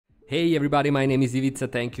Hey everybody, my name is Ivica.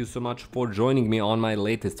 Thank you so much for joining me on my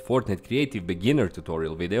latest Fortnite Creative beginner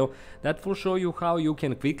tutorial video that will show you how you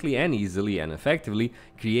can quickly and easily and effectively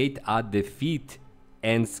create a defeat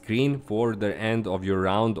end screen for the end of your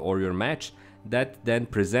round or your match that then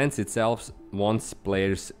presents itself once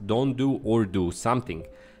players don't do or do something.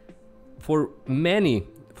 For many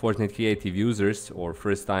Fortnite Creative users or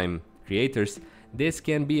first-time creators, this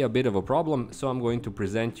can be a bit of a problem, so I'm going to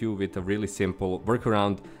present you with a really simple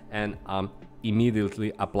workaround and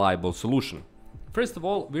immediately applicable solution. First of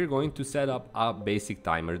all, we're going to set up a basic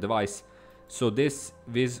timer device. So this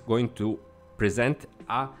is going to present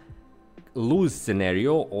a lose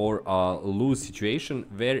scenario or a lose situation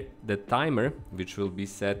where the timer, which will be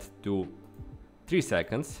set to 3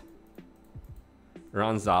 seconds,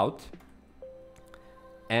 runs out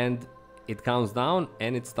and it counts down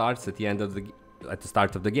and it starts at the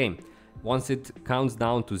start of the game. Once it counts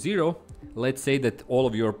down to 0, let's say that all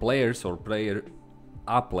of your players or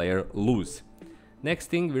a player lose. Next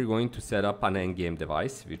thing, we're going to set up an endgame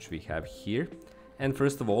device, which we have here, and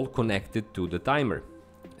first of all connect it to the timer.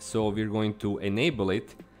 So we're going to enable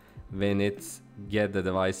it when it's get the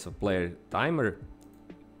device of player timer,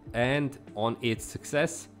 and on its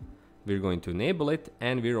success we're going to enable it,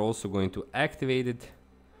 and we're also going to activate it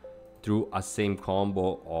through a same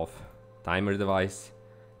combo of timer device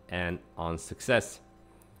and on success.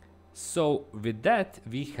 So with that,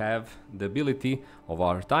 we have the ability of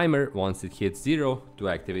our timer, once it hits 0, to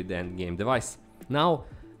activate the end game device. Now,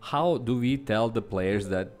 how do we tell the players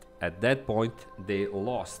that at that point they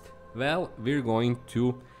lost? Well, we're going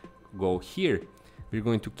to go here. We're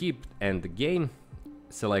going to keep end the game,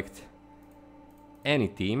 select any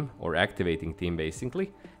team or activating team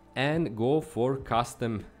basically, and go for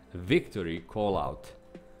custom victory callout,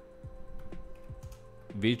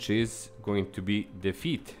 which is going to be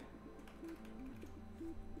defeat.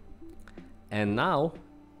 And now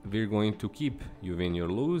we're going to keep you win or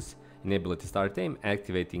lose, enable it to start aim,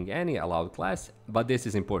 activating any allowed class, but this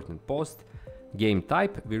is important. Post game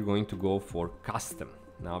type, we're going to go for custom.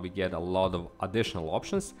 Now we get a lot of additional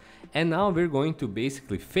options, and now we're going to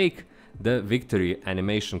basically fake the victory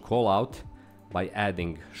animation callout by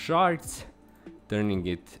adding shards, turning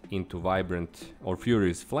it into vibrant or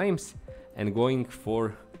furious flames, and going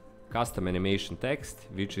for custom animation text,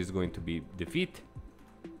 which is going to be defeat,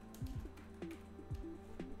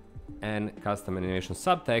 and custom animation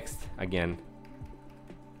subtext again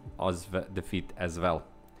as defeat as well.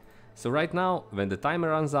 So right now, when the timer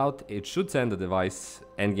runs out, it should send the device,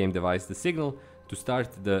 endgame device, the signal to start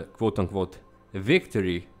the quote-unquote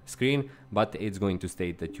victory screen, but it's going to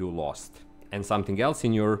state that you lost, and something else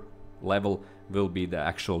in your level will be the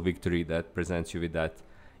actual victory that presents you with that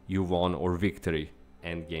you won or victory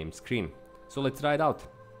end game screen. So let's try it out.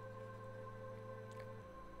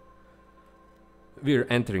 We're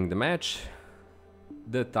entering the match.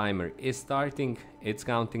 The timer is starting, it's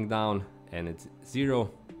counting down, and it's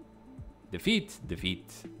 0. Defeat,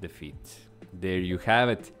 defeat, defeat. There you have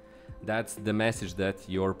it. That's the message that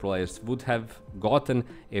your players would have gotten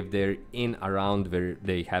if they're in a round where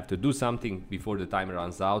they have to do something before the timer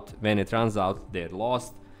runs out. When it runs out, they're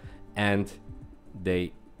lost and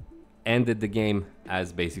they ended the game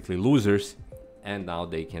as basically losers, and now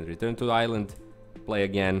they can return to the island, play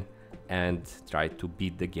again, and try to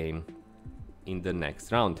beat the game in the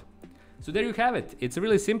next round. So there you have it. It's a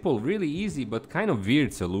really simple, really easy, but kind of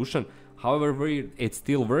weird solution. However, it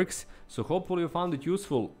still works. So hopefully you found it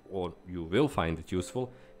useful, or you will find it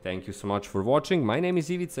useful. Thank you so much for watching. My name is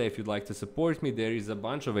Ivica. If you'd like to support me, there is a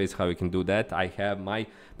bunch of ways how you can do that. I have my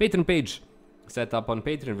Patreon page set up on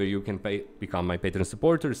Patreon where you can become my Patreon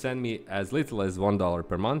supporter. Send me as little as $1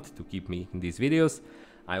 per month to keep me in these videos.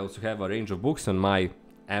 I also have a range of books on my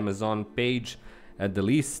Amazon page. At the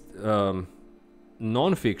least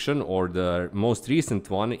non-fiction, or the most recent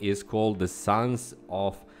one, is called The Sons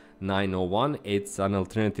of 901. It's an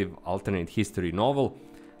alternate history novel,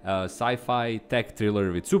 sci-fi tech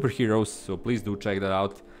thriller with superheroes, so please do check that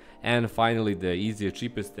out. And finally, the easiest,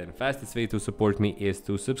 cheapest and fastest way to support me is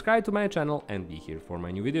to subscribe to my channel and be here for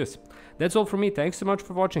my new videos. That's all from me. Thanks so much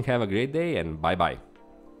for watching. Have a great day and bye bye.